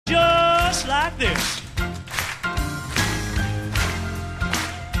this.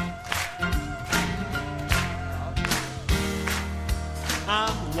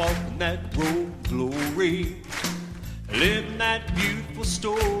 I'm walking that road of glory, living that beautiful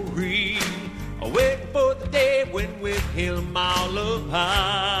story, waiting for the day when with him I'll up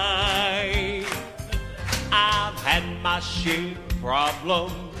high. I've had my share of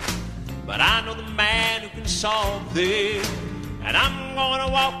problems, but I know the man who can solve them, and I'm gonna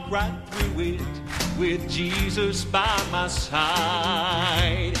walk right through it with Jesus by my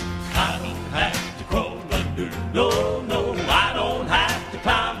side. I don't have to crawl under, no, no, I don't have to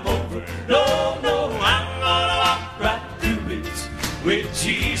climb over, no, no, I'm gonna walk right through it with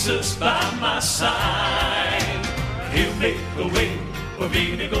Jesus by my side. He'll make a way for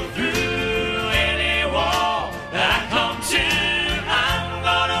me to go through any wall that I come to. I'm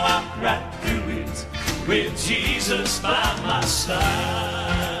gonna walk right through it with Jesus by my side.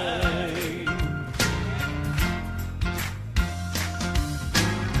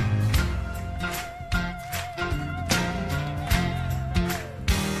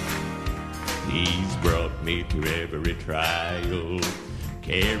 He's brought me through every trial,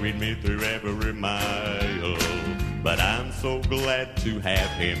 carried me through every mile, but I'm so glad to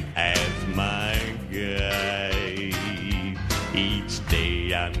have him as my guide. Each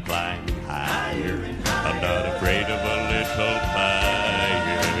day I'm climbing higher and higher. I'm not afraid of a little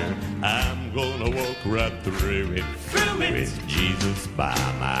fire. I'm gonna walk right through it with Jesus by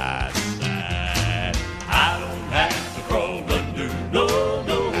my side. I don't have to crawl under, no,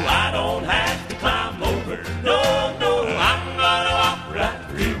 no, I don't have to climb over, no, no, I'm gonna walk right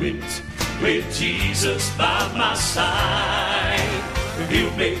through it with Jesus by my side.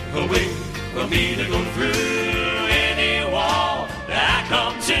 He'll make a way for me to go through any wall that I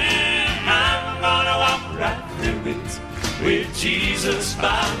come to. I'm gonna walk right through it with Jesus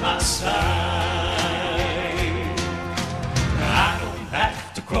by my side. I don't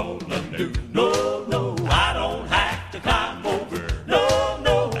have to crawl under, no, no, I don't have to climb over, no,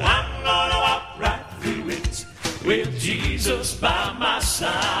 no, I'm gonna walk right through it with Jesus by my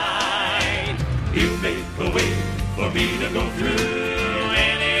side. He'll make a way for me to go through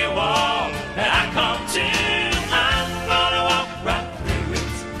any wall that I come to. I'm gonna walk right through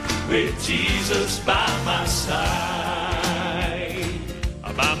it with Jesus by my side.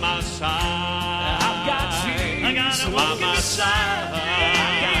 By my side. I've got Jesus. I got him by my side.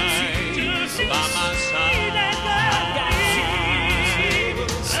 I've got Jesus. By my side. I've got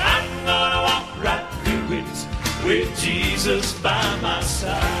Jesus. I'm gonna walk right through it with Jesus by my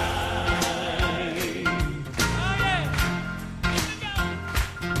side.